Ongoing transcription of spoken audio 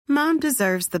Mom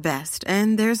deserves the best,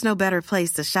 and there's no better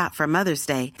place to shop for Mother's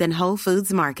Day than Whole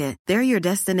Foods Market. They're your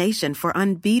destination for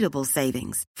unbeatable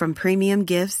savings, from premium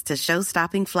gifts to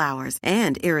show-stopping flowers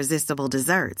and irresistible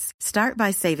desserts. Start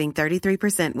by saving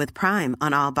 33% with Prime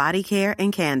on all body care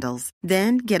and candles.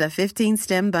 Then get a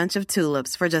 15-stem bunch of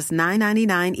tulips for just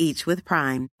 $9.99 each with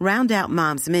Prime. Round out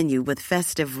Mom's menu with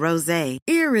festive rosé,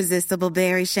 irresistible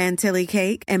berry chantilly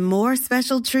cake, and more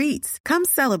special treats. Come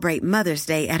celebrate Mother's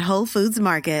Day at Whole Foods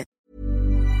Market.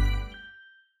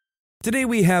 Today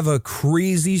we have a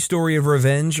crazy story of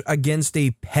revenge against a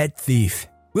pet thief.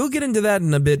 We'll get into that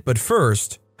in a bit, but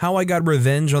first, how I got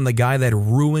revenge on the guy that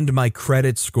ruined my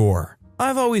credit score.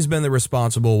 I've always been the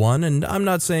responsible one, and I'm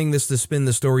not saying this to spin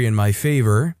the story in my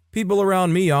favor. People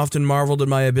around me often marveled at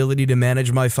my ability to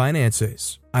manage my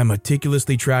finances. I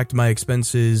meticulously tracked my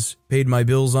expenses, paid my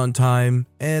bills on time,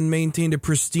 and maintained a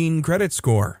pristine credit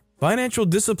score. Financial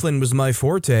discipline was my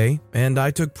forte, and I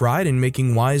took pride in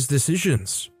making wise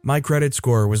decisions. My credit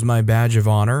score was my badge of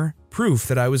honor, proof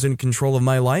that I was in control of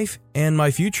my life and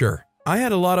my future. I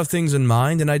had a lot of things in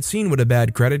mind, and I'd seen what a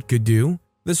bad credit could do.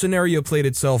 The scenario played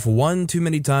itself one too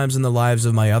many times in the lives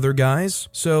of my other guys,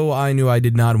 so I knew I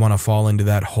did not want to fall into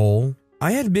that hole.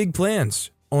 I had big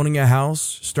plans, owning a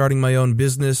house, starting my own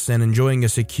business, and enjoying a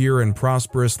secure and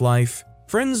prosperous life.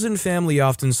 Friends and family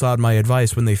often sought my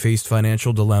advice when they faced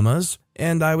financial dilemmas,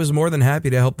 and I was more than happy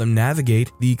to help them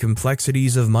navigate the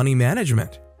complexities of money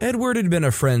management. Edward had been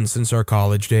a friend since our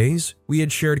college days. We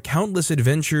had shared countless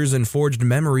adventures and forged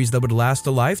memories that would last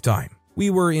a lifetime. We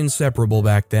were inseparable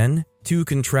back then, two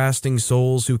contrasting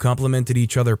souls who complemented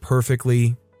each other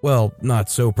perfectly. Well, not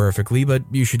so perfectly, but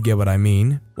you should get what I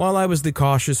mean. While I was the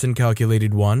cautious and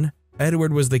calculated one,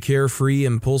 Edward was the carefree,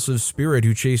 impulsive spirit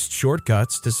who chased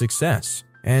shortcuts to success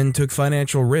and took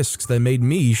financial risks that made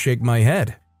me shake my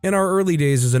head. In our early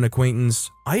days as an acquaintance,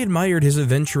 I admired his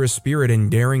adventurous spirit and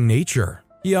daring nature.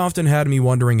 He often had me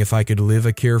wondering if I could live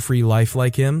a carefree life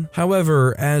like him.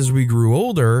 However, as we grew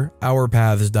older, our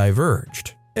paths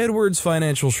diverged. Edward's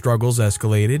financial struggles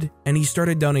escalated, and he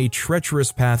started down a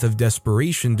treacherous path of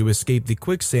desperation to escape the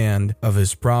quicksand of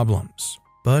his problems.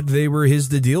 But they were his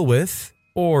to deal with.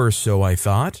 Or so I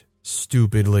thought,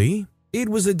 stupidly. It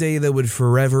was a day that would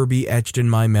forever be etched in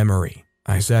my memory.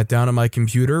 I sat down at my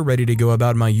computer, ready to go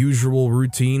about my usual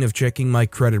routine of checking my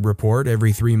credit report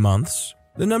every 3 months.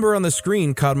 The number on the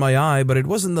screen caught my eye, but it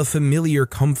wasn't the familiar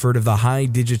comfort of the high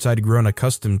digits I'd grown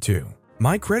accustomed to.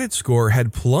 My credit score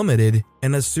had plummeted,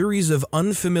 and a series of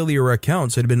unfamiliar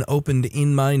accounts had been opened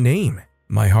in my name.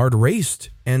 My heart raced,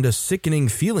 and a sickening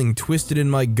feeling twisted in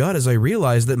my gut as I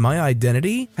realized that my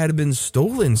identity had been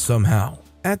stolen somehow.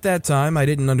 At that time, I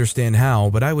didn't understand how,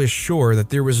 but I was sure that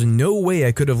there was no way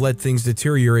I could have let things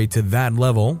deteriorate to that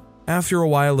level. After a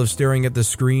while of staring at the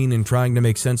screen and trying to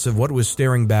make sense of what was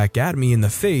staring back at me in the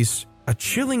face, a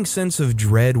chilling sense of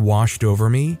dread washed over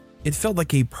me. It felt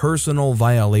like a personal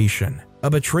violation. A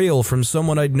betrayal from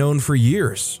someone I'd known for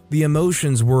years. The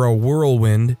emotions were a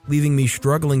whirlwind, leaving me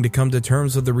struggling to come to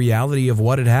terms with the reality of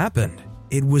what had happened.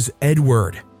 It was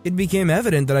Edward. It became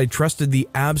evident that I trusted the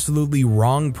absolutely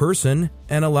wrong person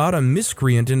and allowed a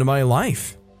miscreant into my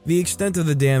life. The extent of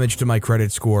the damage to my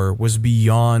credit score was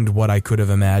beyond what I could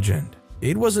have imagined.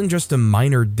 It wasn't just a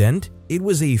minor dent, it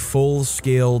was a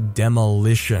full-scale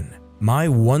demolition. My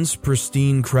once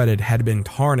pristine credit had been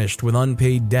tarnished with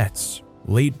unpaid debts,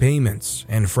 late payments,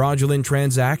 and fraudulent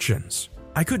transactions.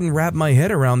 I couldn't wrap my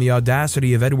head around the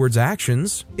audacity of Edward's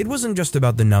actions. It wasn't just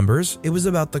about the numbers, it was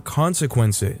about the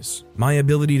consequences. My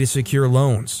ability to secure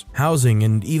loans, housing,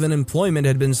 and even employment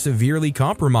had been severely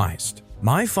compromised.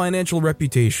 My financial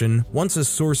reputation, once a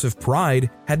source of pride,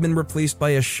 had been replaced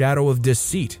by a shadow of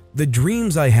deceit. The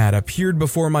dreams I had appeared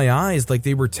before my eyes like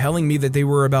they were telling me that they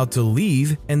were about to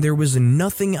leave, and there was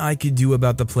nothing I could do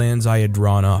about the plans I had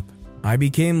drawn up. I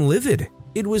became livid.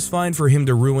 It was fine for him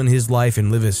to ruin his life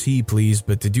and live as he pleased,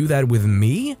 but to do that with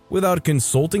me? Without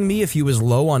consulting me if he was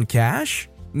low on cash?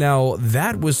 Now,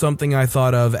 that was something I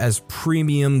thought of as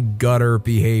premium gutter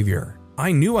behavior.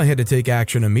 I knew I had to take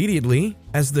action immediately.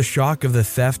 As the shock of the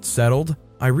theft settled,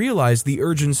 I realized the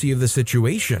urgency of the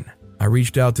situation. I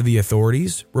reached out to the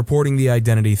authorities, reporting the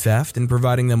identity theft and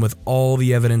providing them with all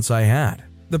the evidence I had.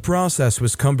 The process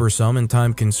was cumbersome and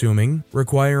time-consuming,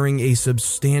 requiring a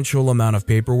substantial amount of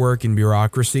paperwork and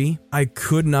bureaucracy. I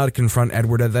could not confront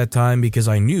Edward at that time because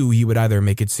I knew he would either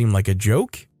make it seem like a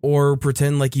joke or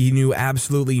pretend like he knew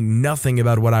absolutely nothing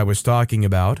about what I was talking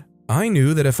about. I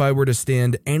knew that if I were to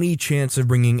stand any chance of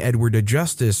bringing Edward to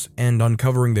justice and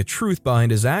uncovering the truth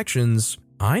behind his actions,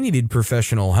 I needed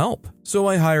professional help. So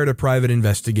I hired a private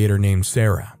investigator named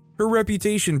Sarah. Her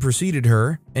reputation preceded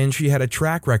her, and she had a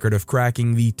track record of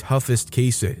cracking the toughest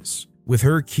cases. With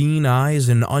her keen eyes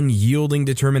and unyielding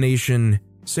determination,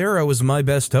 Sarah was my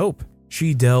best hope.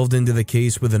 She delved into the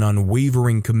case with an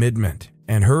unwavering commitment,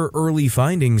 and her early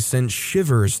findings sent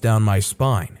shivers down my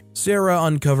spine. Sarah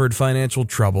uncovered financial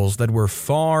troubles that were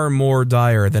far more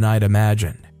dire than I'd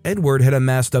imagined. Edward had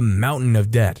amassed a mountain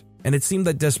of debt, and it seemed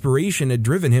that desperation had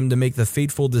driven him to make the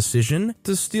fateful decision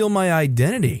to steal my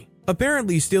identity.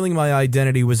 Apparently, stealing my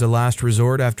identity was a last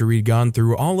resort after he'd gone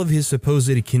through all of his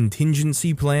supposed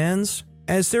contingency plans.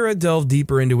 As Sarah delved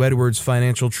deeper into Edward's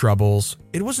financial troubles,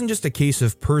 it wasn't just a case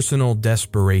of personal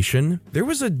desperation. There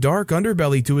was a dark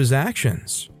underbelly to his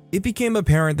actions. It became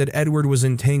apparent that Edward was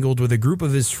entangled with a group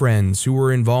of his friends who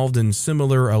were involved in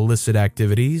similar illicit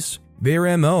activities.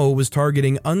 Their MO was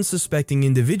targeting unsuspecting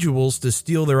individuals to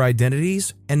steal their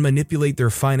identities and manipulate their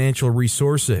financial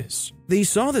resources. They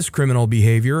saw this criminal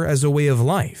behavior as a way of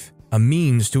life, a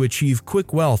means to achieve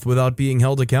quick wealth without being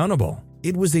held accountable.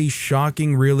 It was a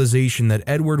shocking realization that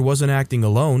Edward wasn't acting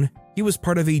alone. He was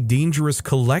part of a dangerous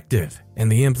collective,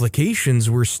 and the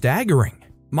implications were staggering.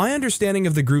 My understanding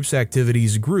of the group's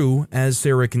activities grew as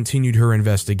Sarah continued her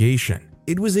investigation.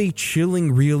 It was a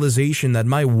chilling realization that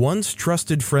my once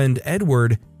trusted friend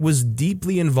Edward was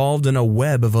deeply involved in a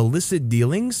web of illicit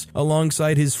dealings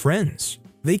alongside his friends.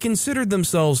 They considered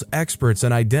themselves experts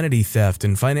in identity theft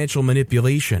and financial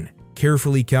manipulation,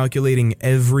 carefully calculating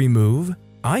every move.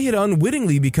 I had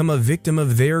unwittingly become a victim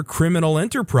of their criminal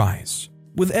enterprise.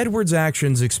 With Edward's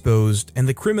actions exposed and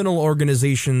the criminal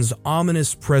organization's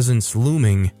ominous presence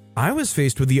looming, I was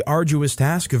faced with the arduous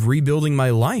task of rebuilding my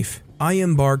life. I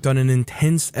embarked on an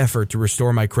intense effort to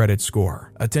restore my credit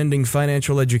score, attending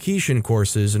financial education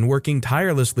courses and working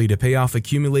tirelessly to pay off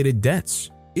accumulated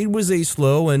debts. It was a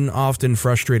slow and often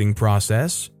frustrating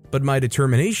process, but my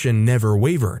determination never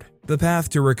wavered. The path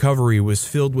to recovery was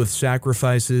filled with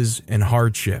sacrifices and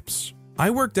hardships.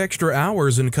 I worked extra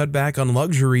hours and cut back on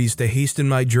luxuries to hasten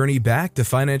my journey back to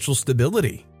financial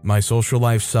stability. My social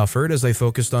life suffered as I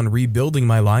focused on rebuilding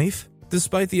my life.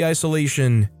 Despite the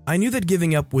isolation, I knew that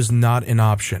giving up was not an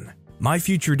option. My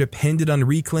future depended on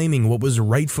reclaiming what was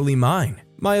rightfully mine.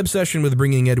 My obsession with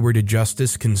bringing Edward to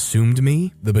justice consumed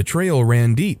me. The betrayal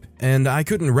ran deep, and I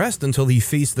couldn't rest until he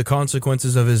faced the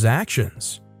consequences of his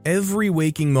actions. Every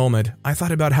waking moment, I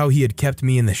thought about how he had kept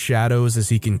me in the shadows as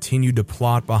he continued to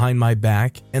plot behind my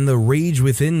back, and the rage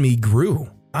within me grew.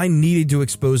 I needed to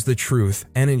expose the truth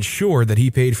and ensure that he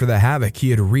paid for the havoc he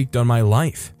had wreaked on my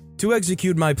life. To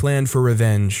execute my plan for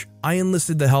revenge, I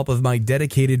enlisted the help of my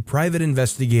dedicated private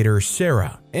investigator,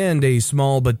 Sarah, and a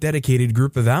small but dedicated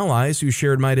group of allies who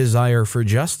shared my desire for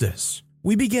justice.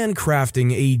 We began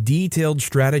crafting a detailed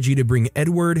strategy to bring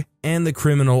Edward and the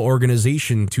criminal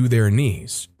organization to their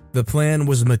knees. The plan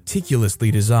was meticulously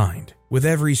designed. With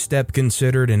every step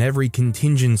considered and every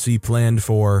contingency planned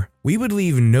for, we would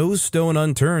leave no stone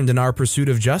unturned in our pursuit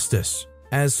of justice.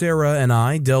 As Sarah and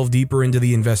I delved deeper into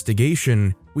the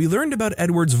investigation, we learned about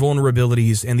Edward's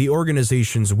vulnerabilities and the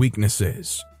organization's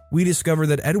weaknesses. We discovered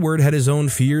that Edward had his own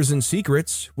fears and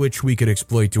secrets, which we could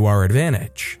exploit to our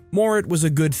advantage. More, it was a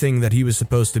good thing that he was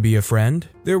supposed to be a friend.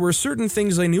 There were certain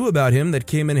things I knew about him that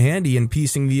came in handy in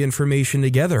piecing the information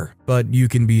together, but you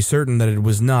can be certain that it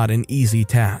was not an easy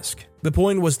task. The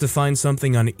point was to find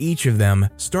something on each of them,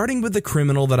 starting with the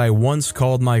criminal that I once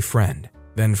called my friend.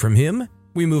 Then from him,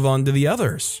 we move on to the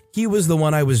others. He was the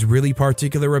one I was really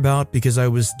particular about because I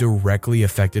was directly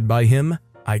affected by him.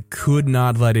 I could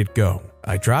not let it go.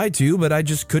 I tried to, but I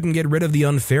just couldn't get rid of the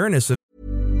unfairness of.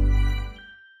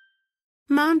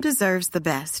 Mom deserves the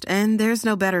best, and there's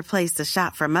no better place to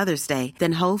shop for Mother's Day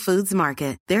than Whole Foods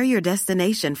Market. They're your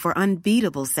destination for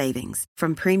unbeatable savings,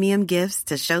 from premium gifts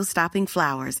to show-stopping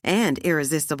flowers and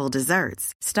irresistible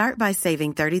desserts. Start by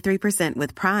saving 33%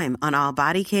 with Prime on all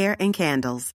body care and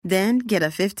candles. Then get a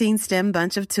 15-stem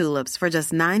bunch of tulips for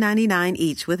just $9.99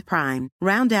 each with Prime.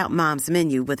 Round out Mom's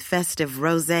menu with festive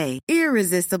rosé,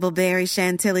 irresistible berry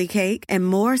chantilly cake, and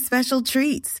more special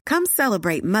treats. Come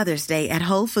celebrate Mother's Day at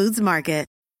Whole Foods Market.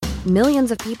 Millions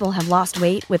of people have lost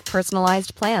weight with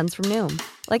personalized plans from Noom.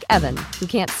 Like Evan, who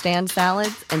can't stand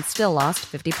salads and still lost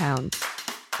 50 pounds.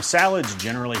 Salads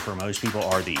generally for most people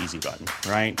are the easy button,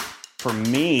 right? For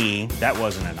me, that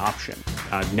wasn't an option.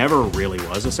 I never really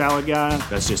was a salad guy.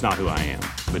 That's just not who I am.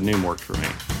 But Noom worked for me.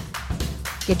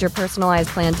 Get your personalized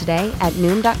plan today at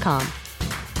Noom.com.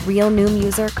 Real Noom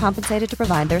user compensated to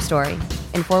provide their story.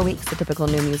 In 4 weeks, the typical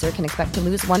Noom user can expect to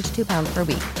lose 1 to 2 pounds per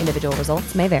week. Individual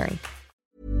results may vary.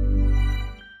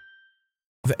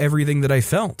 Everything that I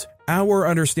felt. Our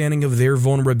understanding of their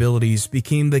vulnerabilities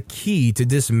became the key to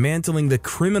dismantling the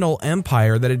criminal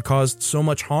empire that had caused so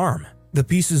much harm. The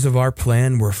pieces of our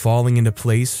plan were falling into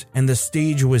place, and the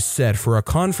stage was set for a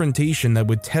confrontation that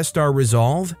would test our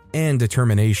resolve and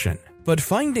determination. But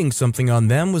finding something on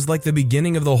them was like the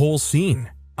beginning of the whole scene.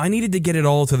 I needed to get it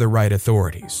all to the right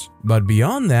authorities. But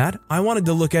beyond that, I wanted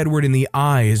to look Edward in the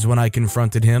eyes when I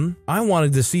confronted him. I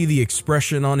wanted to see the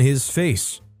expression on his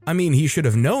face. I mean, he should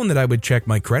have known that I would check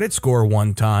my credit score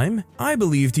one time. I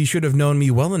believed he should have known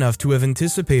me well enough to have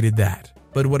anticipated that.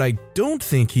 But what I don't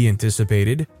think he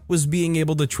anticipated was being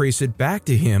able to trace it back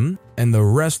to him and the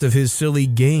rest of his silly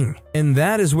gang. And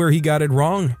that is where he got it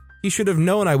wrong. He should have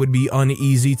known I would be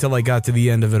uneasy till I got to the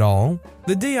end of it all.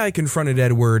 The day I confronted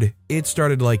Edward, it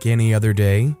started like any other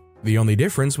day. The only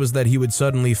difference was that he would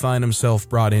suddenly find himself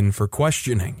brought in for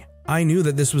questioning. I knew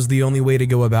that this was the only way to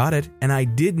go about it, and I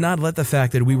did not let the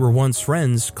fact that we were once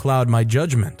friends cloud my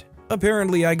judgment.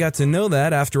 Apparently, I got to know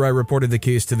that after I reported the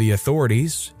case to the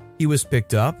authorities. He was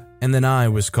picked up, and then I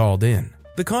was called in.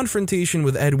 The confrontation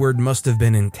with Edward must have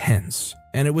been intense,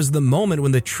 and it was the moment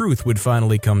when the truth would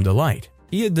finally come to light.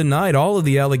 He had denied all of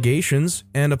the allegations,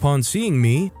 and upon seeing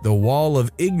me, the wall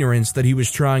of ignorance that he was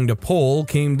trying to pull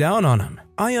came down on him.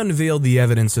 I unveiled the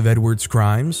evidence of Edward's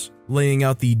crimes, laying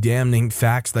out the damning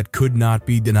facts that could not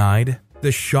be denied.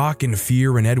 The shock and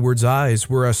fear in Edward's eyes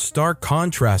were a stark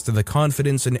contrast to the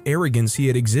confidence and arrogance he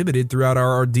had exhibited throughout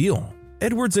our ordeal.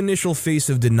 Edward's initial face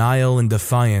of denial and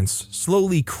defiance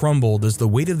slowly crumbled as the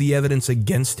weight of the evidence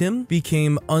against him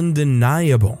became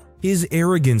undeniable. His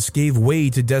arrogance gave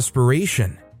way to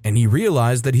desperation, and he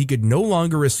realized that he could no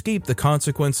longer escape the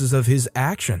consequences of his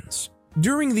actions.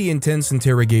 During the intense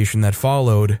interrogation that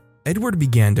followed, Edward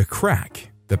began to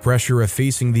crack. The pressure of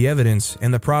facing the evidence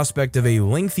and the prospect of a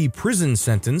lengthy prison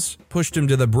sentence pushed him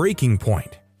to the breaking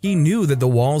point. He knew that the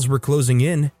walls were closing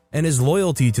in, and his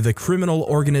loyalty to the criminal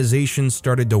organization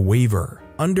started to waver.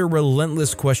 Under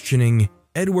relentless questioning,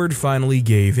 Edward finally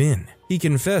gave in. He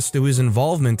confessed to his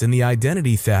involvement in the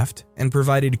identity theft and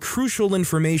provided crucial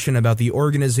information about the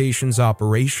organization's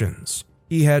operations.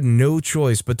 He had no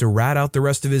choice but to rat out the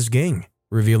rest of his gang,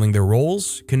 revealing their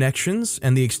roles, connections,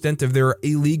 and the extent of their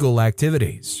illegal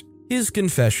activities. His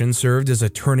confession served as a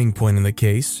turning point in the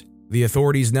case. The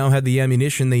authorities now had the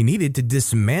ammunition they needed to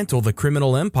dismantle the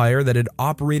criminal empire that had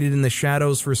operated in the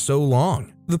shadows for so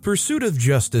long. The pursuit of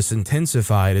justice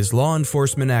intensified as law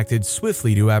enforcement acted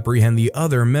swiftly to apprehend the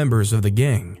other members of the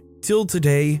gang. Till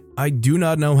today, I do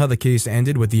not know how the case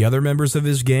ended with the other members of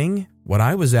his gang. What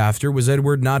I was after was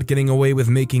Edward not getting away with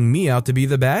making me out to be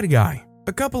the bad guy.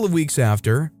 A couple of weeks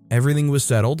after, everything was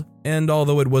settled, and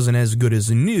although it wasn't as good as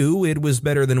new, it was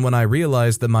better than when I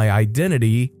realized that my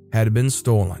identity had been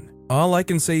stolen. All I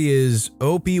can say is,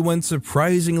 OP went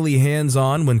surprisingly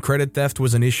hands-on when credit theft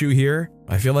was an issue here.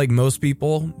 I feel like most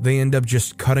people, they end up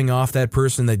just cutting off that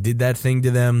person that did that thing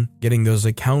to them, getting those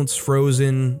accounts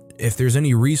frozen. If there's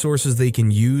any resources they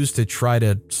can use to try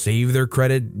to save their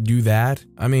credit, do that.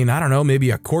 I mean, I don't know,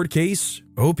 maybe a court case?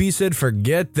 OP said,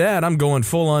 forget that, I'm going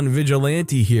full-on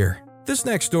vigilante here. This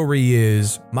next story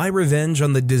is my revenge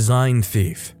on the design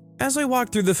thief. As I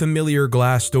walked through the familiar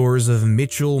glass doors of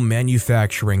Mitchell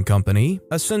Manufacturing Company,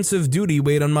 a sense of duty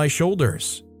weighed on my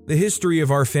shoulders. The history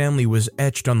of our family was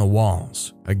etched on the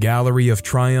walls, a gallery of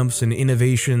triumphs and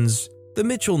innovations. The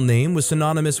Mitchell name was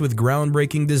synonymous with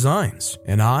groundbreaking designs,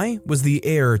 and I was the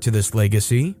heir to this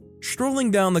legacy. Strolling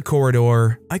down the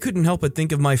corridor, I couldn't help but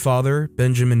think of my father,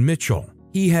 Benjamin Mitchell.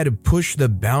 He had pushed the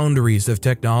boundaries of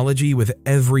technology with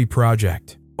every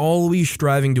project, always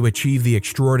striving to achieve the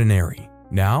extraordinary.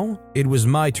 Now, it was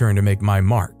my turn to make my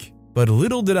mark. But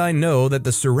little did I know that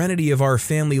the serenity of our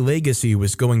family legacy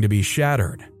was going to be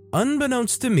shattered.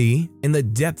 Unbeknownst to me, in the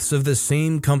depths of the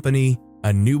same company,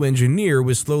 a new engineer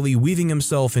was slowly weaving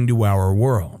himself into our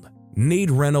world. Nate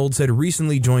Reynolds had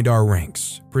recently joined our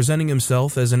ranks, presenting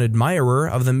himself as an admirer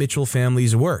of the Mitchell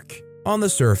family's work. On the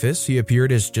surface, he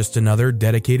appeared as just another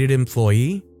dedicated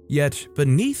employee. Yet,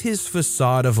 beneath his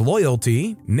facade of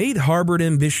loyalty, Nate harbored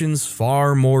ambitions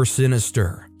far more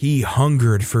sinister. He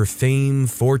hungered for fame,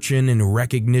 fortune, and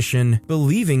recognition,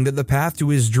 believing that the path to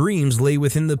his dreams lay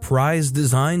within the prized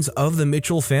designs of the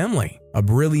Mitchell family, a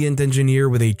brilliant engineer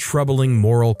with a troubling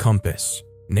moral compass.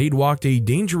 Nate walked a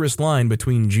dangerous line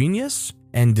between genius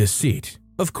and deceit.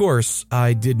 Of course,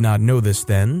 I did not know this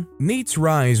then. Nate's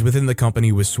rise within the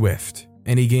company was swift,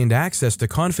 and he gained access to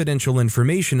confidential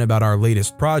information about our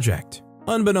latest project.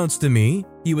 Unbeknownst to me,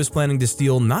 he was planning to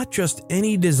steal not just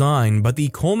any design, but the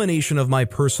culmination of my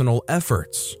personal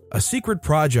efforts, a secret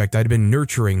project I'd been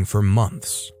nurturing for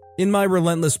months. In my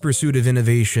relentless pursuit of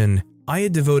innovation, I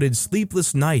had devoted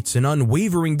sleepless nights and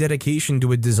unwavering dedication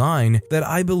to a design that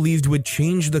I believed would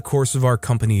change the course of our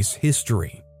company's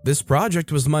history. This project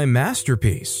was my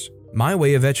masterpiece, my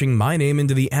way of etching my name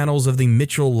into the annals of the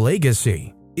Mitchell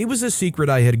legacy. It was a secret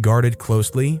I had guarded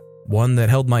closely, one that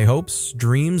held my hopes,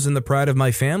 dreams, and the pride of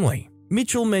my family.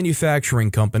 Mitchell Manufacturing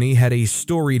Company had a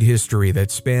storied history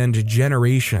that spanned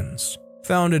generations.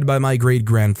 Founded by my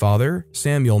great-grandfather,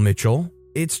 Samuel Mitchell,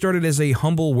 it started as a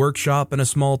humble workshop in a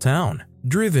small town,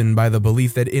 driven by the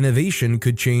belief that innovation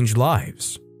could change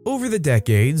lives. Over the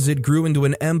decades, it grew into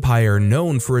an empire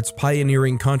known for its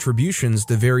pioneering contributions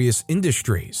to various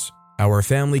industries. Our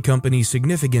family company's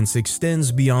significance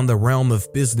extends beyond the realm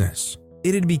of business.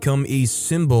 It had become a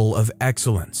symbol of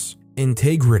excellence,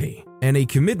 integrity, and a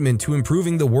commitment to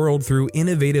improving the world through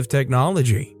innovative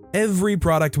technology. Every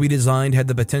product we designed had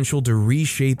the potential to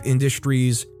reshape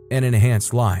industries and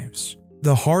enhance lives.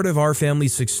 The heart of our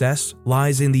family's success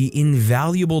lies in the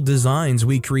invaluable designs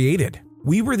we created.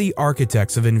 We were the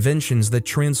architects of inventions that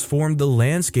transformed the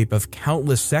landscape of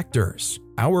countless sectors.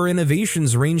 Our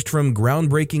innovations ranged from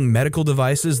groundbreaking medical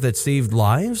devices that saved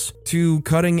lives to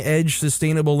cutting-edge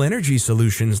sustainable energy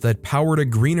solutions that powered a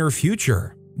greener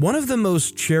future. One of the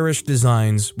most cherished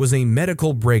designs was a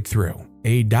medical breakthrough,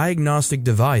 a diagnostic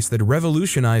device that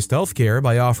revolutionized healthcare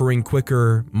by offering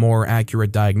quicker, more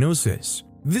accurate diagnosis.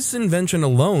 This invention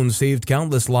alone saved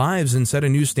countless lives and set a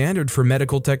new standard for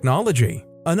medical technology.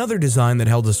 Another design that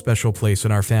held a special place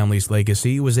in our family's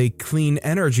legacy was a clean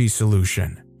energy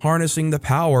solution, harnessing the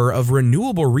power of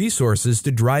renewable resources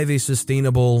to drive a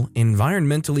sustainable,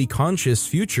 environmentally conscious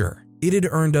future. It had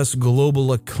earned us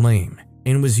global acclaim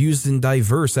and was used in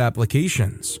diverse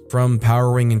applications, from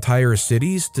powering entire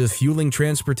cities to fueling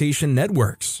transportation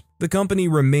networks. The company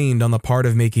remained on the part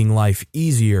of making life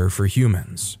easier for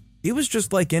humans. It was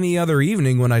just like any other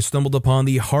evening when I stumbled upon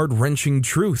the heart-wrenching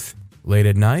truth. Late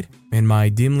at night, in my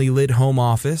dimly lit home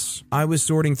office, I was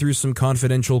sorting through some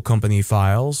confidential company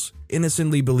files,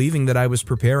 innocently believing that I was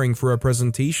preparing for a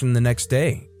presentation the next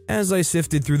day. As I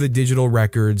sifted through the digital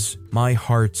records, my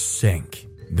heart sank.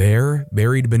 There,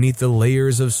 buried beneath the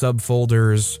layers of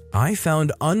subfolders, I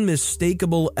found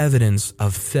unmistakable evidence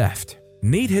of theft.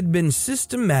 Nate had been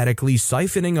systematically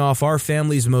siphoning off our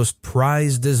family's most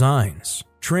prized designs,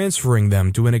 transferring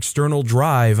them to an external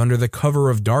drive under the cover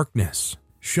of darkness.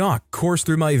 Shock coursed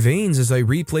through my veins as I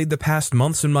replayed the past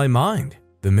months in my mind.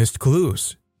 The missed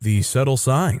clues, the subtle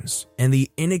signs, and the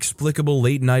inexplicable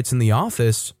late nights in the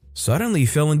office suddenly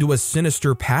fell into a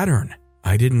sinister pattern.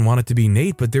 I didn't want it to be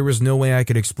Nate, but there was no way I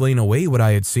could explain away what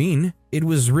I had seen. It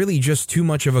was really just too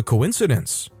much of a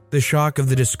coincidence. The shock of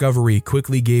the discovery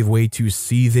quickly gave way to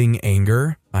seething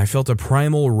anger. I felt a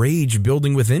primal rage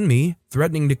building within me,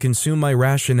 threatening to consume my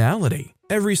rationality.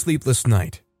 Every sleepless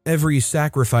night, every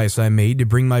sacrifice I made to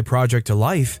bring my project to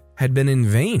life had been in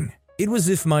vain. It was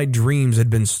as if my dreams had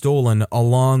been stolen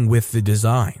along with the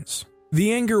designs.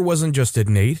 The anger wasn't just at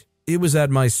Nate, it was at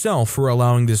myself for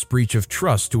allowing this breach of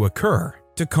trust to occur.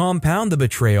 To compound the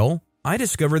betrayal, I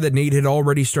discovered that Nate had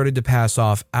already started to pass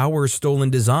off our stolen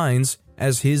designs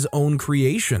as his own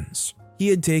creations. He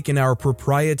had taken our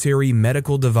proprietary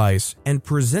medical device and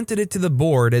presented it to the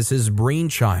board as his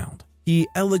brainchild. He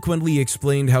eloquently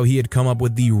explained how he had come up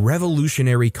with the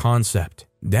revolutionary concept,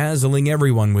 dazzling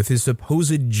everyone with his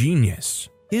supposed genius.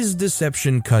 His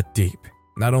deception cut deep,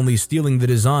 not only stealing the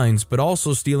designs but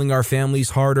also stealing our family's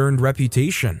hard-earned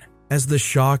reputation. As the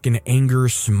shock and anger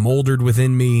smoldered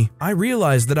within me, I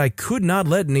realized that I could not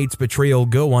let Nate's betrayal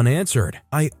go unanswered.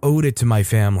 I owed it to my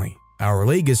family, our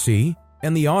legacy,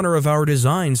 and the honor of our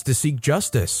designs to seek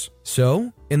justice.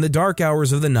 So, in the dark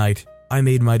hours of the night, I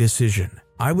made my decision.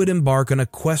 I would embark on a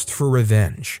quest for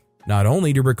revenge, not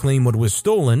only to reclaim what was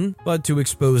stolen, but to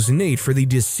expose Nate for the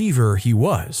deceiver he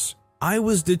was. I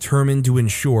was determined to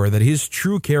ensure that his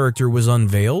true character was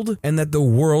unveiled and that the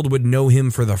world would know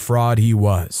him for the fraud he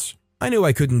was. I knew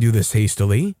I couldn't do this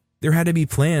hastily. There had to be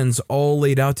plans all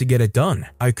laid out to get it done.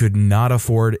 I could not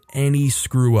afford any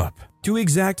screw-up. To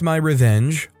exact my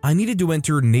revenge, I needed to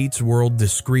enter Nate's world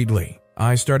discreetly.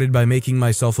 I started by making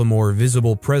myself a more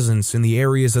visible presence in the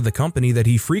areas of the company that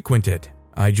he frequented.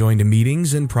 I joined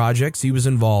meetings and projects he was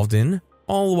involved in,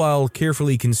 all while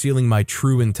carefully concealing my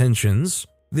true intentions.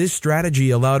 This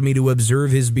strategy allowed me to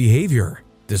observe his behavior,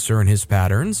 discern his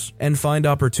patterns, and find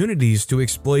opportunities to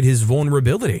exploit his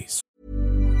vulnerabilities.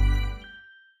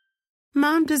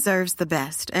 Mom deserves the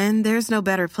best, and there's no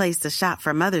better place to shop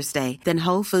for Mother's Day than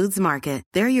Whole Foods Market.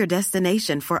 They're your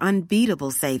destination for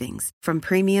unbeatable savings, from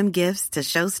premium gifts to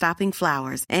show-stopping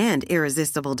flowers and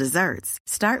irresistible desserts.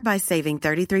 Start by saving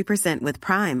 33% with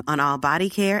Prime on all body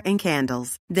care and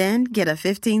candles. Then get a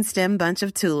 15-stem bunch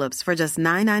of tulips for just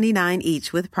 $9.99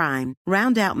 each with Prime.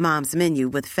 Round out Mom's menu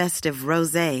with festive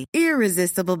rosé,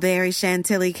 irresistible berry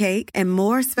chantilly cake, and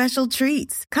more special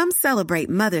treats. Come celebrate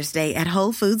Mother's Day at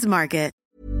Whole Foods Market.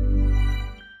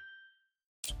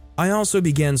 I also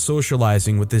began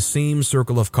socializing with the same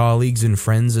circle of colleagues and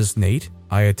friends as Nate.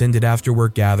 I attended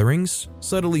after-work gatherings,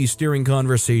 subtly steering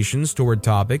conversations toward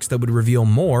topics that would reveal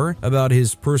more about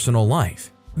his personal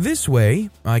life. This way,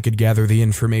 I could gather the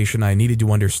information I needed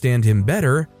to understand him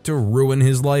better to ruin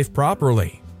his life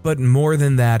properly. But more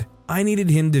than that, I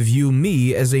needed him to view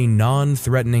me as a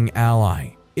non-threatening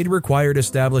ally. It required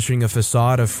establishing a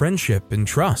facade of friendship and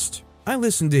trust. I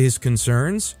listened to his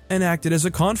concerns and acted as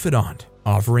a confidant,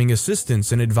 offering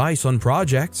assistance and advice on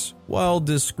projects while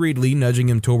discreetly nudging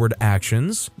him toward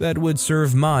actions that would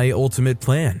serve my ultimate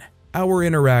plan. Our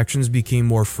interactions became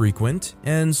more frequent,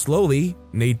 and slowly,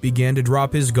 Nate began to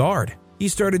drop his guard. He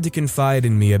started to confide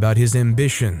in me about his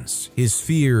ambitions, his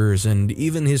fears, and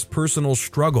even his personal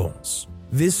struggles.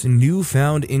 This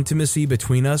newfound intimacy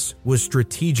between us was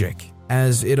strategic,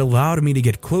 as it allowed me to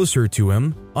get closer to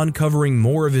him, uncovering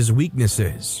more of his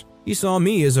weaknesses. He saw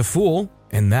me as a fool,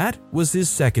 and that was his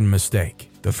second mistake.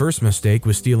 The first mistake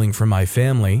was stealing from my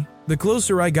family. The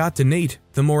closer I got to Nate,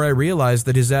 the more I realized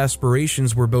that his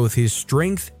aspirations were both his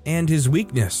strength and his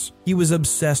weakness. He was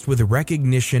obsessed with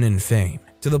recognition and fame,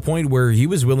 to the point where he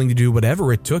was willing to do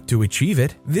whatever it took to achieve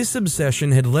it. This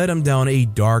obsession had led him down a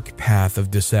dark path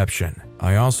of deception.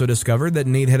 I also discovered that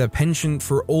Nate had a penchant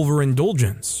for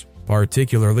overindulgence,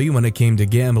 particularly when it came to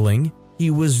gambling. He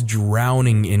was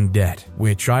drowning in debt,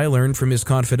 which I learned from his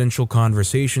confidential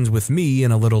conversations with me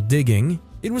and a little digging.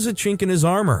 It was a chink in his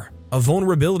armor, a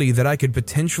vulnerability that I could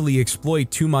potentially exploit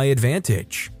to my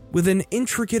advantage. With an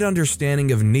intricate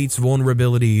understanding of Nate's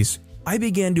vulnerabilities, I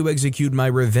began to execute my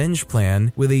revenge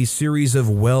plan with a series of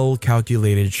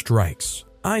well-calculated strikes.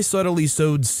 I subtly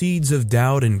sowed seeds of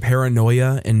doubt and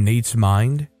paranoia in Nate's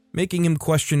mind, making him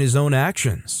question his own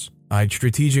actions. I'd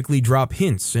strategically drop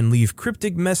hints and leave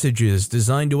cryptic messages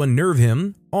designed to unnerve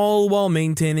him, all while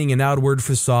maintaining an outward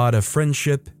facade of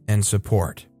friendship and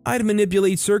support. I'd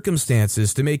manipulate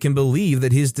circumstances to make him believe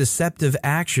that his deceptive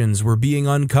actions were being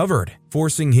uncovered,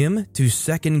 forcing him to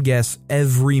second-guess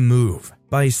every move.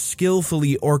 By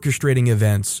skillfully orchestrating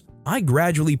events, I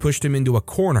gradually pushed him into a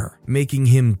corner, making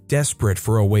him desperate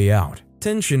for a way out.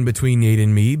 Tension between Nate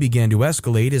and me began to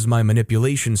escalate as my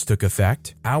manipulations took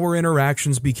effect. Our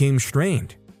interactions became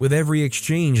strained, with every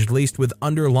exchange laced with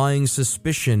underlying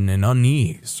suspicion and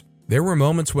unease. There were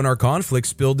moments when our conflict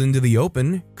spilled into the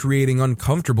open, creating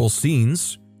uncomfortable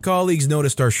scenes. Colleagues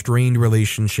noticed our strained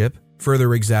relationship,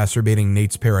 further exacerbating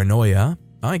Nate's paranoia.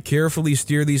 I carefully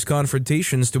steer these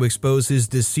confrontations to expose his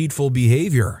deceitful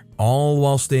behavior, all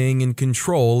while staying in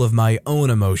control of my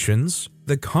own emotions.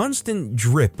 The constant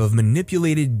drip of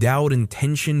manipulated doubt and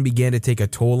tension began to take a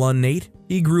toll on Nate.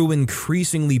 He grew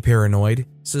increasingly paranoid,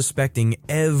 suspecting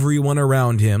everyone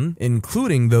around him,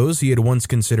 including those he had once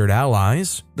considered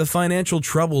allies. The financial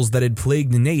troubles that had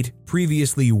plagued Nate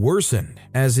previously worsened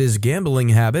as his gambling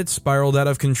habits spiraled out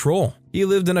of control. He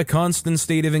lived in a constant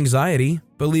state of anxiety,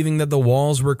 believing that the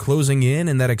walls were closing in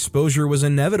and that exposure was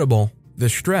inevitable. The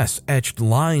stress etched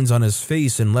lines on his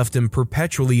face and left him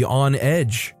perpetually on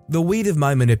edge. The weight of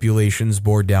my manipulations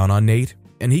bore down on Nate,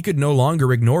 and he could no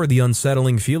longer ignore the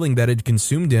unsettling feeling that had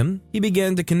consumed him. He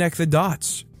began to connect the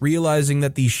dots, realizing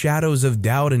that the shadows of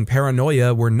doubt and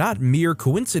paranoia were not mere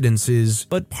coincidences,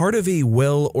 but part of a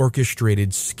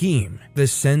well-orchestrated scheme. The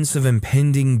sense of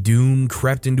impending doom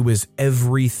crept into his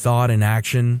every thought and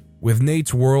action. With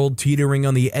Nate's world teetering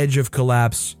on the edge of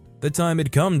collapse, the time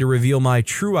had come to reveal my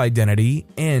true identity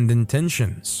and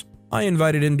intentions. I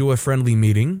invited him to a friendly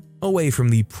meeting, away from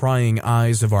the prying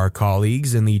eyes of our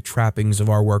colleagues and the trappings of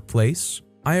our workplace.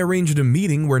 I arranged a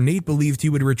meeting where Nate believed he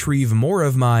would retrieve more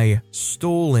of my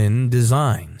stolen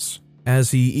designs. As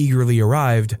he eagerly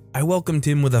arrived, I welcomed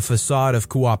him with a facade of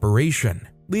cooperation,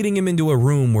 leading him into a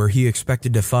room where he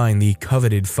expected to find the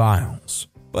coveted files.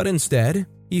 But instead,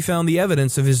 he found the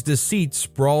evidence of his deceit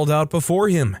sprawled out before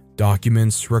him.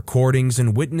 Documents, recordings,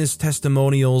 and witness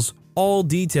testimonials, all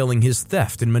detailing his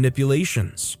theft and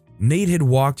manipulations. Nate had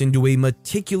walked into a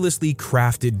meticulously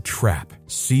crafted trap,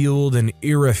 sealed and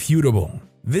irrefutable.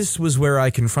 This was where I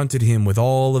confronted him with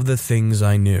all of the things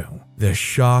I knew. The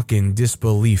shock and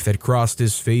disbelief that crossed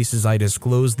his face as I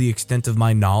disclosed the extent of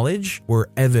my knowledge were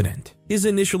evident. His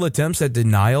initial attempts at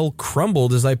denial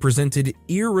crumbled as I presented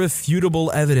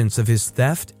irrefutable evidence of his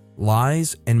theft,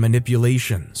 lies, and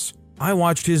manipulations. I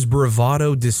watched his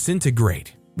bravado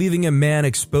disintegrate, leaving a man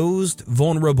exposed,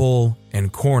 vulnerable,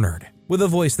 and cornered. With a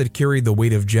voice that carried the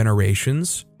weight of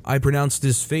generations, I pronounced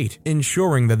his fate,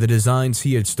 ensuring that the designs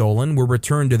he had stolen were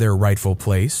returned to their rightful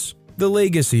place. The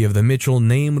legacy of the Mitchell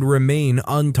name would remain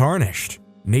untarnished.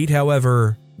 Nate,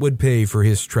 however, would pay for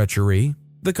his treachery.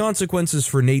 The consequences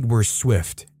for Nate were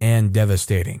swift and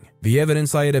devastating. The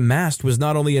evidence I had amassed was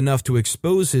not only enough to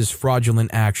expose his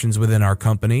fraudulent actions within our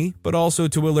company, but also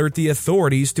to alert the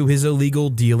authorities to his illegal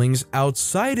dealings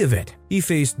outside of it. He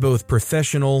faced both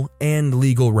professional and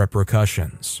legal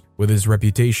repercussions, with his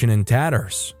reputation in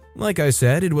tatters. Like I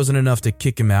said, it wasn't enough to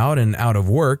kick him out and out of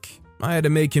work. I had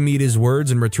to make him eat his words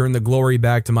and return the glory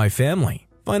back to my family.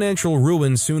 Financial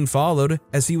ruin soon followed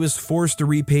as he was forced to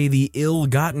repay the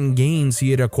ill-gotten gains he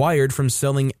had acquired from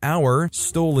selling our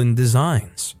stolen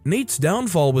designs. Nate's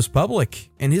downfall was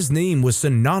public, and his name was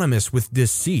synonymous with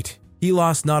deceit. He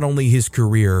lost not only his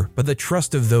career, but the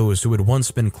trust of those who had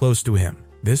once been close to him.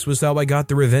 This was how I got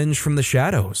the revenge from the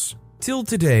shadows. Till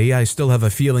today, I still have a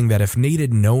feeling that if Nate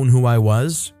had known who I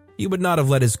was, he would not have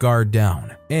let his guard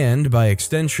down, and by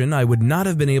extension, I would not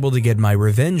have been able to get my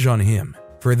revenge on him.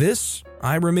 For this,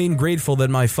 I remain grateful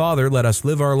that my father let us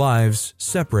live our lives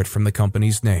separate from the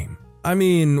company's name. I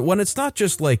mean, when it's not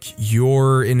just like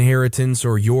your inheritance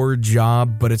or your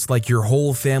job, but it's like your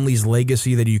whole family's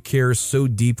legacy that you care so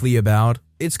deeply about,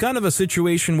 it's kind of a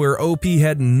situation where OP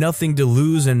had nothing to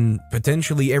lose and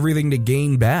potentially everything to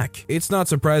gain back. It's not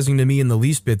surprising to me in the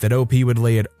least bit that OP would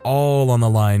lay it all on the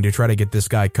line to try to get this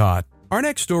guy caught. Our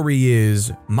next story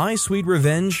is My Sweet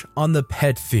Revenge on the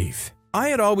Pet Thief. I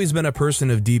had always been a person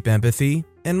of deep empathy,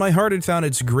 and my heart had found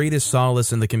its greatest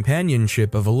solace in the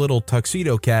companionship of a little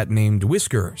tuxedo cat named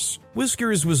Whiskers.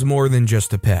 Whiskers was more than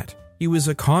just a pet. He was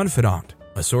a confidant,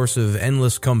 a source of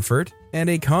endless comfort, and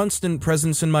a constant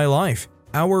presence in my life.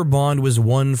 Our bond was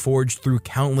one forged through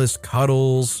countless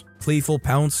cuddles, playful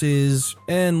pounces,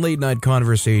 and late-night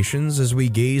conversations as we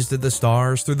gazed at the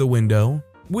stars through the window.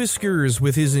 Whiskers,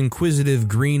 with his inquisitive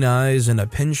green eyes and a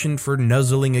penchant for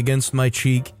nuzzling against my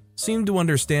cheek, seemed to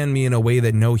understand me in a way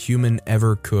that no human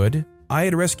ever could. I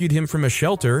had rescued him from a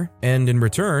shelter, and in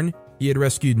return, he had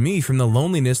rescued me from the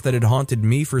loneliness that had haunted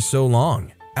me for so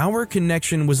long. Our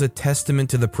connection was a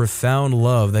testament to the profound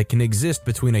love that can exist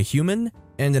between a human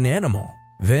and an animal.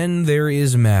 Then there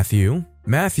is Matthew.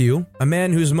 Matthew, a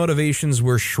man whose motivations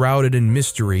were shrouded in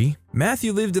mystery.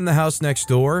 Matthew lived in the house next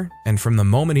door, and from the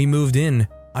moment he moved in,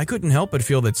 I couldn't help but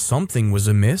feel that something was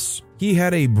amiss. He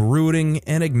had a brooding,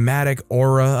 enigmatic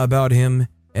aura about him,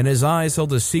 and his eyes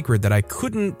held a secret that I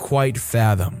couldn't quite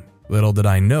fathom. Little did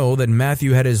I know that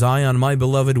Matthew had his eye on my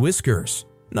beloved Whiskers.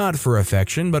 Not for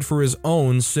affection, but for his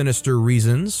own sinister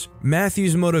reasons.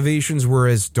 Matthew's motivations were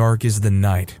as dark as the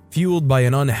night, fueled by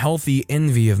an unhealthy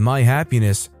envy of my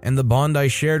happiness and the bond I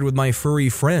shared with my furry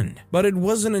friend. But it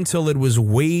wasn't until it was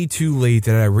way too late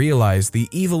that I realized the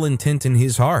evil intent in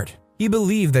his heart. He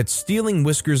believed that stealing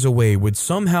Whiskers away would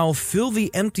somehow fill the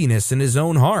emptiness in his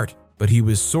own heart, but he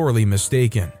was sorely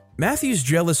mistaken. Matthew's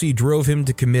jealousy drove him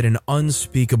to commit an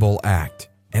unspeakable act,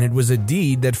 and it was a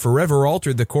deed that forever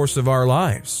altered the course of our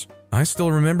lives. I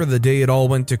still remember the day it all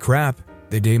went to crap,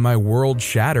 the day my world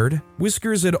shattered.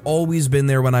 Whiskers had always been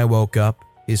there when I woke up,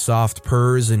 his soft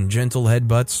purrs and gentle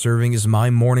headbutts serving as my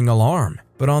morning alarm.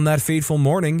 But on that fateful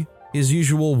morning, his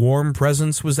usual warm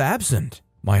presence was absent.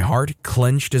 My heart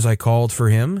clenched as I called for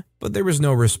him, but there was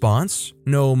no response,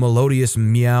 no melodious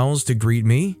meows to greet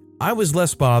me. I was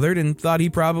less bothered and thought he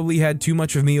probably had too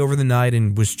much of me over the night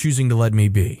and was choosing to let me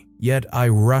be. Yet I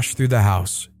rushed through the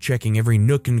house, checking every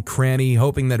nook and cranny,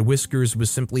 hoping that Whiskers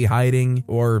was simply hiding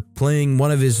or playing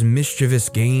one of his mischievous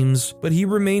games, but he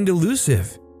remained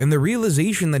elusive. And the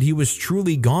realization that he was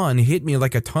truly gone hit me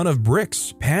like a ton of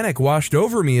bricks. Panic washed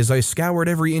over me as I scoured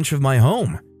every inch of my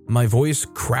home, my voice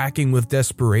cracking with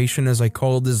desperation as I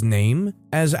called his name.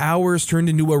 As hours turned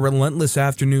into a relentless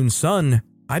afternoon sun,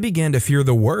 I began to fear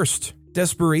the worst.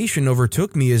 Desperation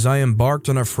overtook me as I embarked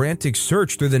on a frantic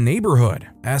search through the neighborhood,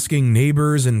 asking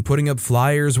neighbors and putting up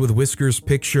flyers with Whiskers'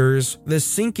 pictures. The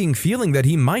sinking feeling that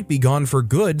he might be gone for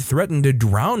good threatened to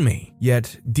drown me.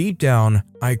 Yet, deep down,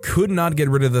 I could not get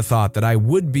rid of the thought that I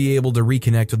would be able to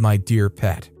reconnect with my dear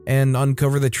pet and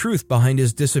uncover the truth behind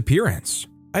his disappearance.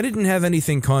 I didn't have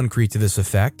anything concrete to this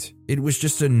effect. It was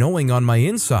just a knowing on my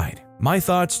inside. My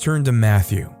thoughts turned to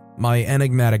Matthew, my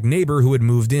enigmatic neighbor who had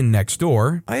moved in next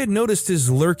door. I had noticed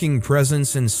his lurking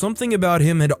presence, and something about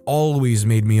him had always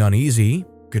made me uneasy.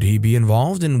 Could he be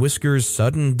involved in Whisker's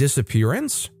sudden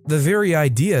disappearance? The very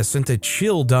idea sent a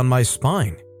chill down my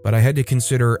spine, but I had to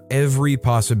consider every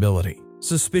possibility.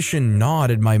 Suspicion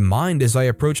gnawed at my mind as I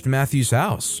approached Matthew's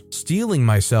house, steeling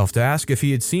myself to ask if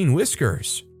he had seen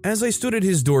Whiskers. As I stood at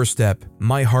his doorstep,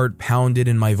 my heart pounded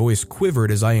and my voice quivered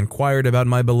as I inquired about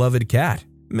my beloved cat.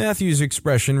 Matthew's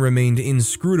expression remained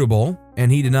inscrutable,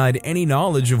 and he denied any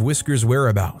knowledge of Whisker's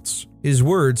whereabouts, his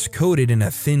words coated in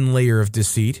a thin layer of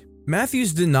deceit.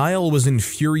 Matthew's denial was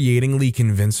infuriatingly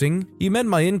convincing. He met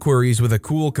my inquiries with a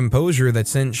cool composure that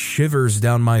sent shivers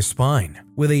down my spine.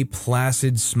 With a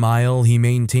placid smile, he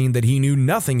maintained that he knew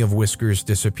nothing of Whisker's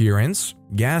disappearance,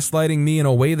 gaslighting me in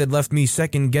a way that left me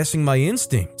second-guessing my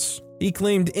instincts. He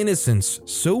claimed innocence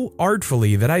so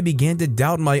artfully that I began to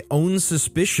doubt my own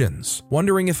suspicions,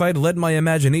 wondering if I'd let my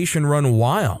imagination run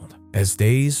wild. As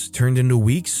days turned into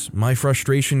weeks, my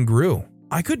frustration grew.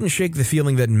 I couldn't shake the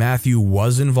feeling that Matthew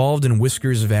was involved in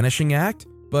Whisker's vanishing act,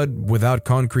 but without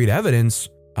concrete evidence,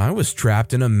 I was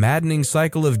trapped in a maddening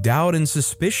cycle of doubt and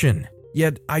suspicion.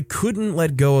 Yet I couldn't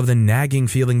let go of the nagging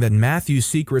feeling that Matthew's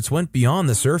secrets went beyond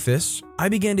the surface. I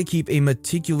began to keep a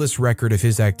meticulous record of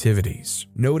his activities,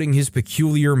 noting his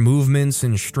peculiar movements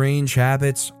and strange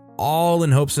habits, all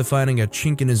in hopes of finding a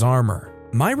chink in his armor.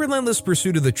 My relentless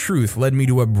pursuit of the truth led me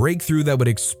to a breakthrough that would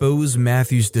expose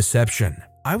Matthew's deception.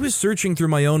 I was searching through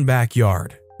my own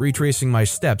backyard, retracing my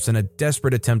steps in a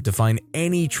desperate attempt to find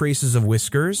any traces of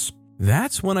Whiskers.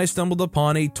 That's when I stumbled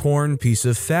upon a torn piece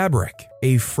of fabric,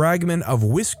 a fragment of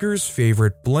Whisker's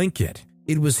favorite blanket.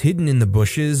 It was hidden in the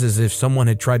bushes as if someone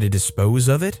had tried to dispose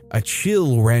of it. A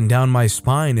chill ran down my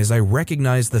spine as I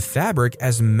recognized the fabric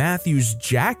as Matthew's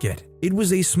jacket. It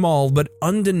was a small but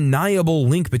undeniable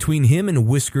link between him and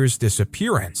Whisker's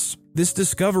disappearance. This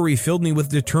discovery filled me with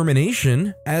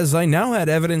determination, as I now had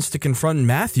evidence to confront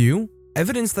Matthew,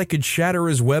 evidence that could shatter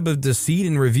his web of deceit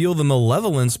and reveal the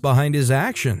malevolence behind his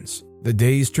actions. The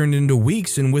days turned into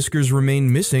weeks and Whiskers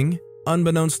remained missing.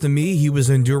 Unbeknownst to me, he was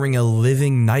enduring a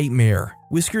living nightmare.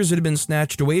 Whiskers had been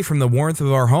snatched away from the warmth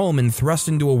of our home and thrust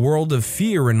into a world of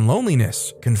fear and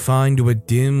loneliness. Confined to a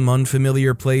dim,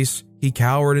 unfamiliar place, he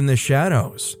cowered in the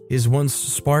shadows, his once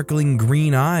sparkling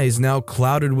green eyes now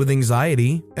clouded with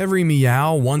anxiety. Every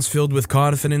meow, once filled with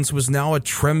confidence, was now a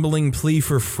trembling plea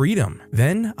for freedom.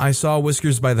 Then I saw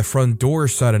Whiskers by the front door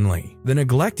suddenly. The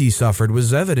neglect he suffered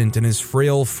was evident in his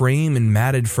frail frame and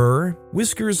matted fur.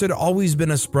 Whiskers had always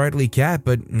been a sprightly cat,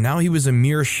 but now he was a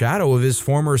mere shadow of his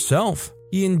former self.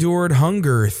 He endured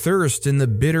hunger, thirst, and the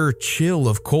bitter chill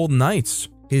of cold nights.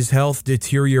 His health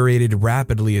deteriorated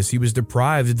rapidly as he was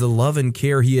deprived of the love and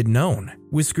care he had known.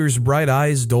 Whisker's bright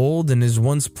eyes dulled and his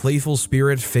once playful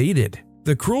spirit faded.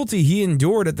 The cruelty he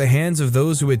endured at the hands of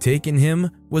those who had taken him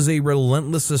was a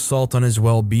relentless assault on his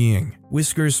well-being.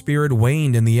 Whisker's spirit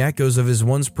waned and the echoes of his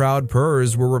once proud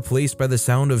purrs were replaced by the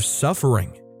sound of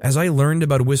suffering. As I learned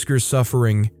about Whisker's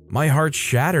suffering, my heart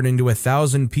shattered into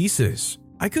 1,000 pieces.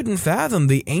 I couldn't fathom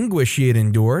the anguish he had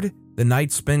endured. The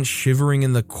night spent shivering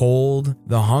in the cold,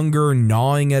 the hunger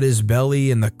gnawing at his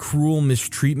belly, and the cruel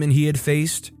mistreatment he had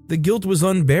faced. The guilt was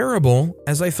unbearable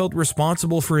as I felt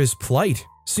responsible for his plight.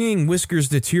 Seeing Whisker's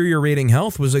deteriorating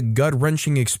health was a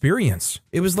gut-wrenching experience.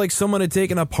 It was like someone had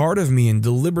taken a part of me and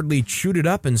deliberately chewed it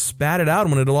up and spat it out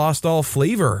when it had lost all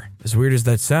flavor. As weird as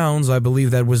that sounds, I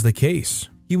believe that was the case.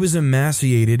 He was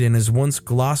emaciated and his once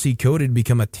glossy coat had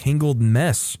become a tangled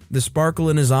mess. The sparkle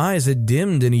in his eyes had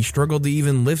dimmed and he struggled to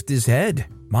even lift his head.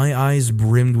 My eyes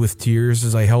brimmed with tears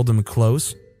as I held him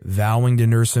close, vowing to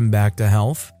nurse him back to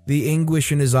health. The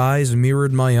anguish in his eyes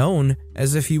mirrored my own,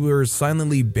 as if he were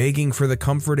silently begging for the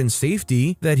comfort and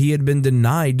safety that he had been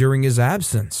denied during his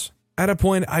absence. At a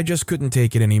point, I just couldn't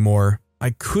take it anymore. I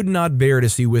could not bear to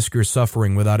see Whisker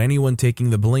suffering without anyone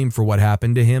taking the blame for what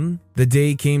happened to him. The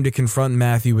day came to confront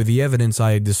Matthew with the evidence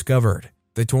I had discovered,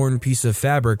 the torn piece of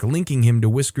fabric linking him to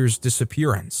Whisker's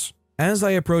disappearance. As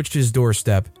I approached his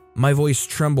doorstep, my voice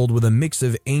trembled with a mix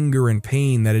of anger and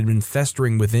pain that had been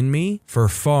festering within me for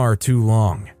far too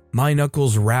long. My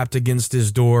knuckles rapped against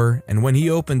his door, and when he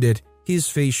opened it, his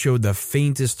face showed the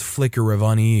faintest flicker of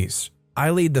unease. I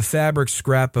laid the fabric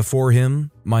scrap before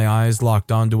him, my eyes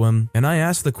locked onto him, and I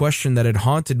asked the question that had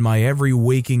haunted my every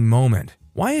waking moment.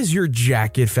 Why is your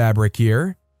jacket fabric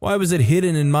here? Why was it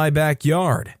hidden in my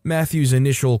backyard? Matthew's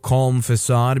initial calm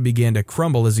facade began to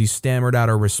crumble as he stammered out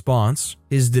a response,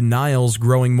 his denials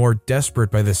growing more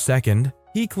desperate by the second.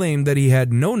 He claimed that he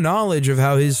had no knowledge of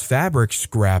how his fabric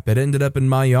scrap had ended up in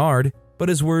my yard, but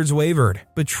his words wavered,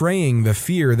 betraying the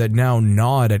fear that now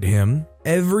gnawed at him.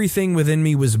 Everything within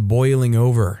me was boiling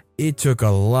over. It took a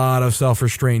lot of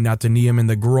self-restraint not to knee him in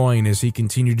the groin as he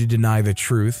continued to deny the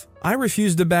truth. I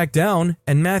refused to back down,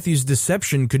 and Matthew's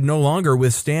deception could no longer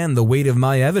withstand the weight of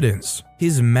my evidence.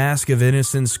 His mask of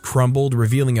innocence crumbled,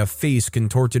 revealing a face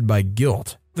contorted by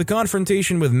guilt. The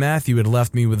confrontation with Matthew had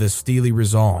left me with a steely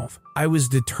resolve. I was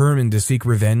determined to seek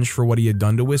revenge for what he had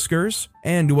done to Whiskers,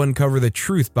 and to uncover the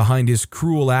truth behind his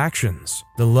cruel actions.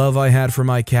 The love I had for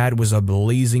my cat was a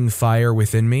blazing fire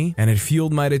within me, and it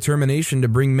fueled my determination to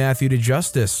bring Matthew to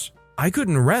justice. I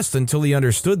couldn't rest until he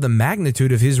understood the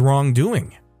magnitude of his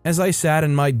wrongdoing. As I sat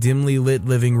in my dimly lit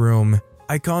living room,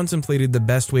 I contemplated the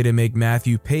best way to make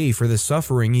Matthew pay for the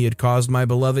suffering he had caused my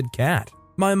beloved cat.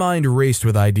 My mind raced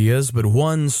with ideas, but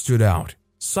one stood out: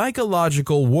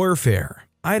 psychological warfare.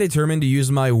 I determined to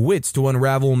use my wits to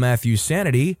unravel Matthew's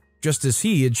sanity, just as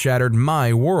he had shattered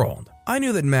my world. I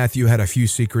knew that Matthew had a few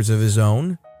secrets of his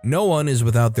own. No one is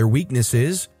without their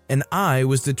weaknesses, and I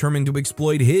was determined to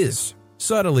exploit his.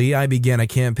 Subtly, I began a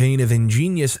campaign of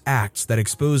ingenious acts that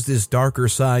exposed his darker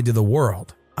side to the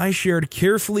world. I shared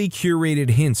carefully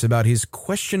curated hints about his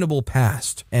questionable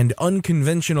past and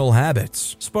unconventional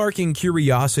habits, sparking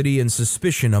curiosity and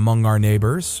suspicion among our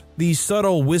neighbors. These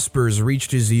subtle whispers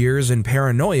reached his ears, and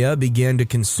paranoia began to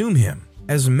consume him.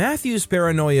 As Matthew's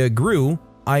paranoia grew,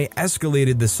 I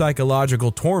escalated the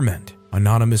psychological torment.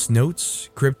 Anonymous notes,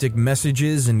 cryptic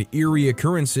messages, and eerie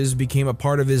occurrences became a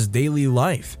part of his daily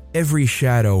life. Every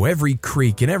shadow, every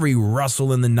creak, and every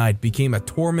rustle in the night became a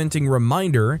tormenting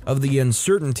reminder of the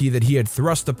uncertainty that he had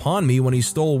thrust upon me when he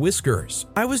stole Whiskers.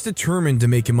 I was determined to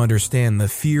make him understand the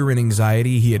fear and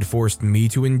anxiety he had forced me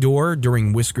to endure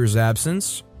during Whiskers'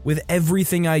 absence. With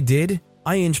everything I did,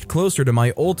 I inched closer to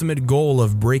my ultimate goal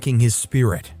of breaking his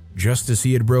spirit, just as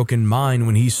he had broken mine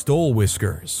when he stole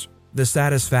Whiskers. The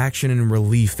satisfaction and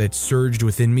relief that surged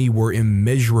within me were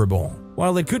immeasurable.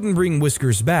 While it couldn't bring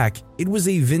Whiskers back, it was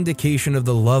a vindication of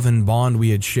the love and bond we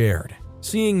had shared.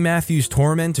 Seeing Matthew's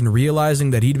torment and realizing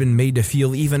that he'd been made to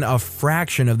feel even a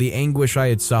fraction of the anguish I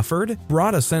had suffered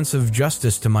brought a sense of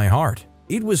justice to my heart.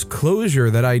 It was closure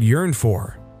that I'd yearned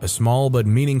for, a small but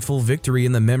meaningful victory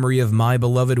in the memory of my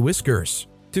beloved Whiskers.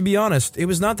 To be honest, it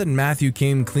was not that Matthew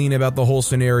came clean about the whole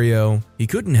scenario. He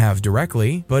couldn't have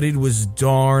directly, but it was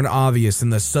darn obvious in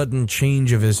the sudden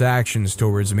change of his actions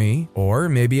towards me. Or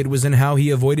maybe it was in how he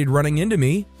avoided running into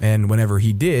me, and whenever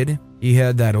he did, he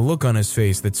had that look on his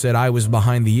face that said I was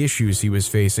behind the issues he was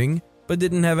facing, but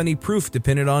didn't have any proof to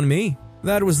pin it on me.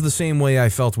 That was the same way I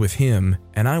felt with him,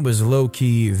 and I was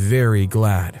low-key very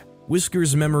glad.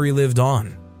 Whiskers' memory lived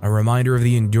on. A reminder of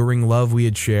the enduring love we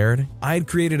had shared. I had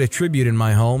created a tribute in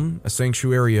my home, a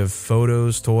sanctuary of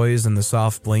photos, toys, and the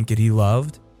soft blanket he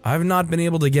loved. I've not been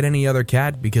able to get any other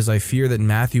cat because I fear that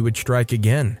Matthew would strike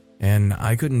again, and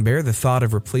I couldn't bear the thought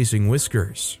of replacing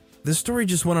Whiskers. The story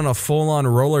just went on a full-on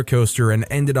roller coaster and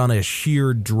ended on a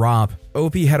sheer drop.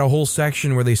 OP had a whole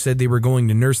section where they said they were going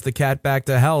to nurse the cat back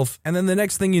to health, and then the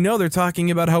next thing you know, they're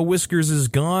talking about how Whiskers is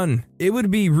gone. It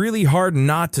would be really hard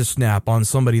not to snap on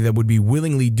somebody that would be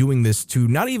willingly doing this to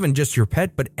not even just your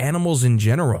pet, but animals in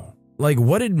general. Like,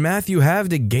 what did Matthew have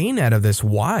to gain out of this?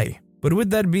 Why? But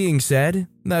with that being said,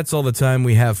 that's all the time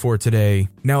we have for today.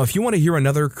 Now, if you want to hear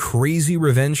another crazy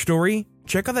revenge story,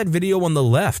 check out that video on the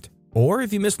left. Or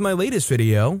if you missed my latest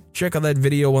video, check out that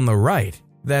video on the right.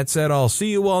 That said, I'll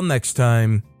see you all next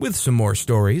time with some more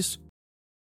stories.